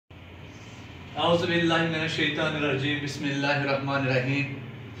Auzubillahiminash-shaytanir-rajim. Bismillahir-rahmanir-rahim.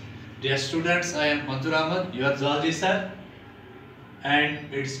 Dear students, I am Manzoor, your zoology sir,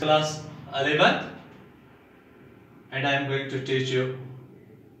 and it's class 11th, and I am going to teach you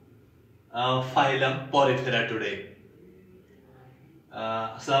phylum Porifera today.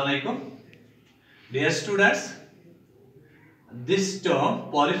 Assalamu alaikum. Dear students, this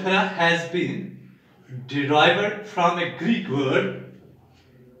term Porifera has been derived from a Greek word,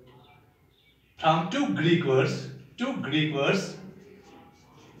 from two Greek words,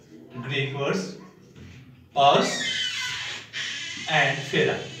 pars and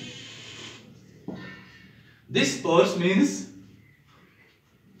fera. This pars means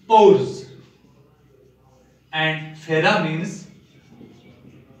pores and fera means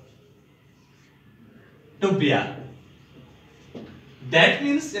to bear. That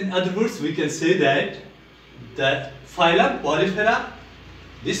means, in other words, we can say that phylum Porifera,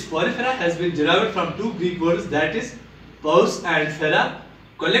 this Porifera has been derived from two Greek words, that is pars and fera.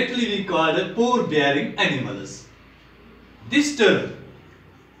 Collectively we call the pore bearing animals. This term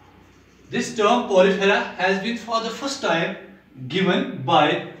Porifera has been for the first time given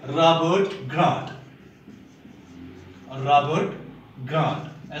by Robert Grant,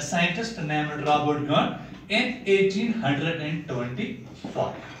 a scientist named Robert Grant, in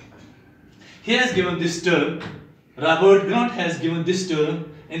 1825. He has given this term, Robert Grant has given this term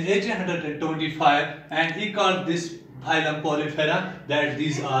in 1825, and he called this phylum Porifera that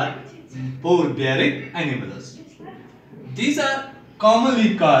these are pore bearing animals. These are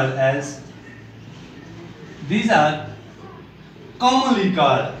commonly called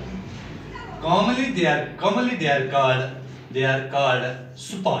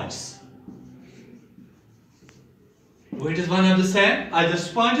sponges. It is one of the same, either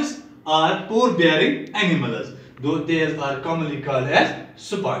sponges or pore bearing animals, though they are commonly called as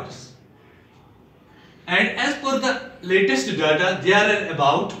sponges. And as per the latest data, there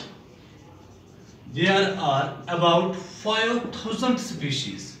are about 5,000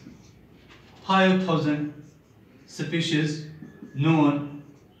 species. 5,000 species known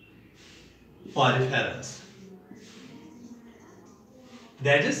poriferans.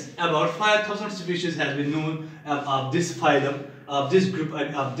 That is, about 5,000 species has been known of this phylum, of this group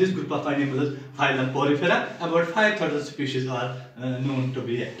of animals, phylum Porifera. About 5,000 species are known to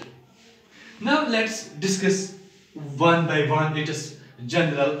be it. Now let's discuss one by one its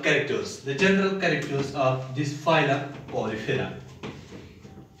general characters. The general characters of this phylum Porifera.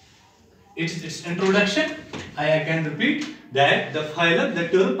 Its introduction, I can repeat that the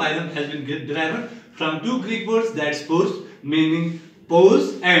term phylum has been derived from two Greek words, that's pores meaning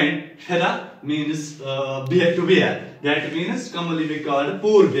pores and fera means to bear. That means commonly we call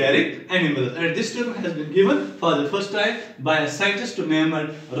pore bearing animals. And this term has been given for the first time by a scientist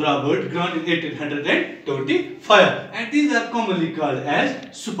named Robert Grant in 1825. And these are commonly called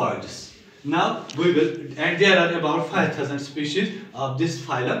as sponges. Now and there are about 5,000 species of this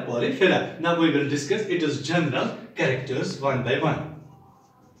phylum Porifera. Now we will discuss its general characters one by one.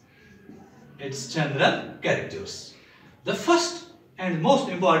 Its general characters. The first and most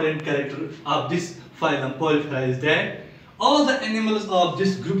important character of this phylum Porifera is that all the animals of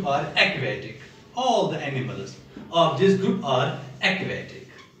this group are aquatic. All the animals of this group are aquatic.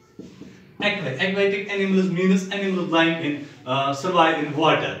 Aquatic animals means animals lying in survive in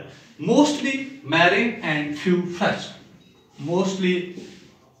water, mostly marine and few fresh. Mostly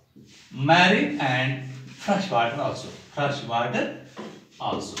marine and freshwater also.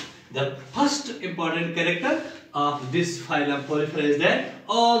 The first important character of this phylum Porifera is that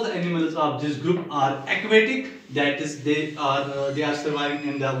all the animals of this group are aquatic, that is they are surviving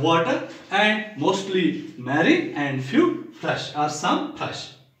in the water and mostly marine and few fresh or some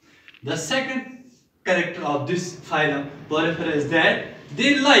fresh. The second character of this phylum Porifera is that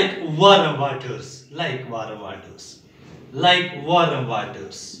they like warm waters. They like warm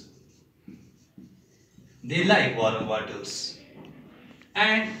waters.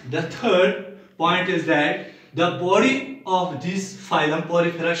 And the third point is that the body of this phylum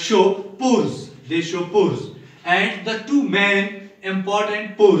Porifera show pores. They show pores. And the two main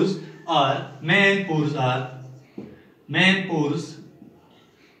important pores are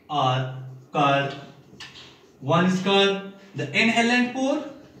called, one is called the inhalant pore,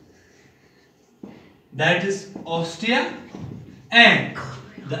 that is ostia, and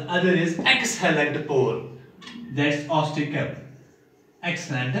the other is exhalant pore, that's osticum.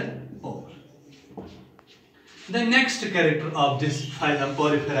 Exhalant pore. The next character of this phylum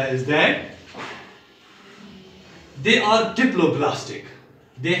Porifera is that they are diploblastic.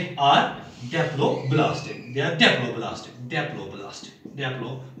 They are diploblastic.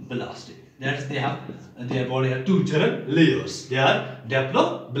 That is, they have their body have two germ layers. They are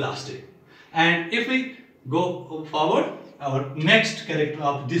diploblastic. And if we go forward, our next character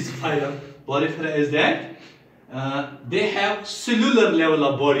of this phylum Polyphera is that they have cellular level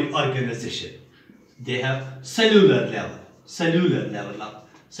of body organization. They have cellular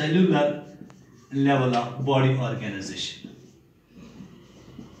level of body organization.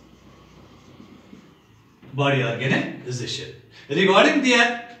 Regarding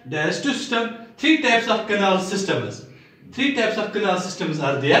their digestive system, three types of canal systems. Three types of canal systems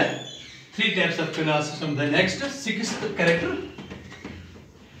are there. Three types of canal system. The next, sixth character.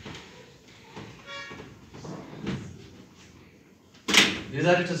 These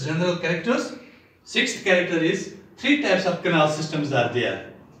are its general characters. Sixth character is three types of canal systems are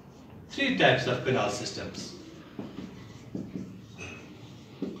there. Three types of canal systems.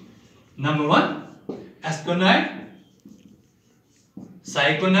 Number one, asconide,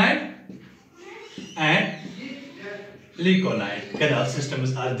 cyconide, and leconide canal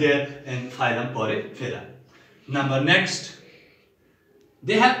systems are there in phylum Polyphera. Number next,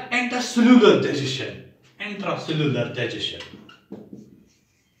 they have intracellular digestion. Intracellular digestion.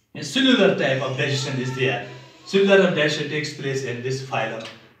 A cellular type of digestion is there. Cellular digestion takes place in this phylum.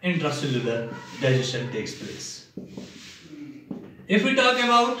 Intracellular digestion takes place. If we talk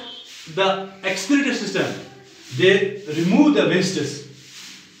about the excretory system, they remove the wastes.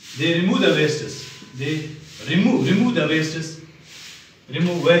 Remove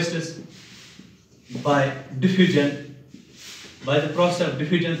wastes by diffusion, by the process of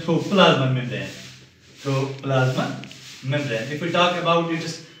diffusion through plasma membrane. If we talk about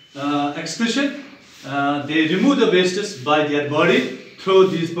its excretion, they remove the wastes by their body through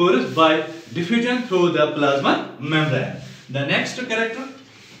these pores by diffusion through the plasma membrane. The next character.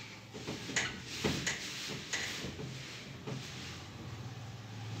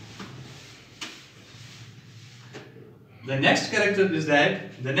 The next character is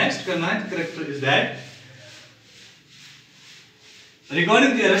that, ninth character is that,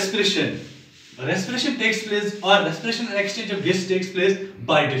 regarding the respiration takes place, or respiration and exchange of gas takes place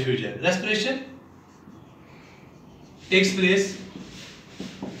by diffusion. Respiration takes place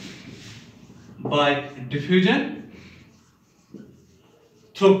by diffusion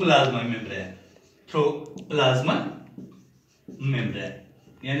through plasma membrane.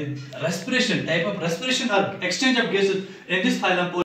 Yani respiration, type of respiration or exchange of gases in this phylum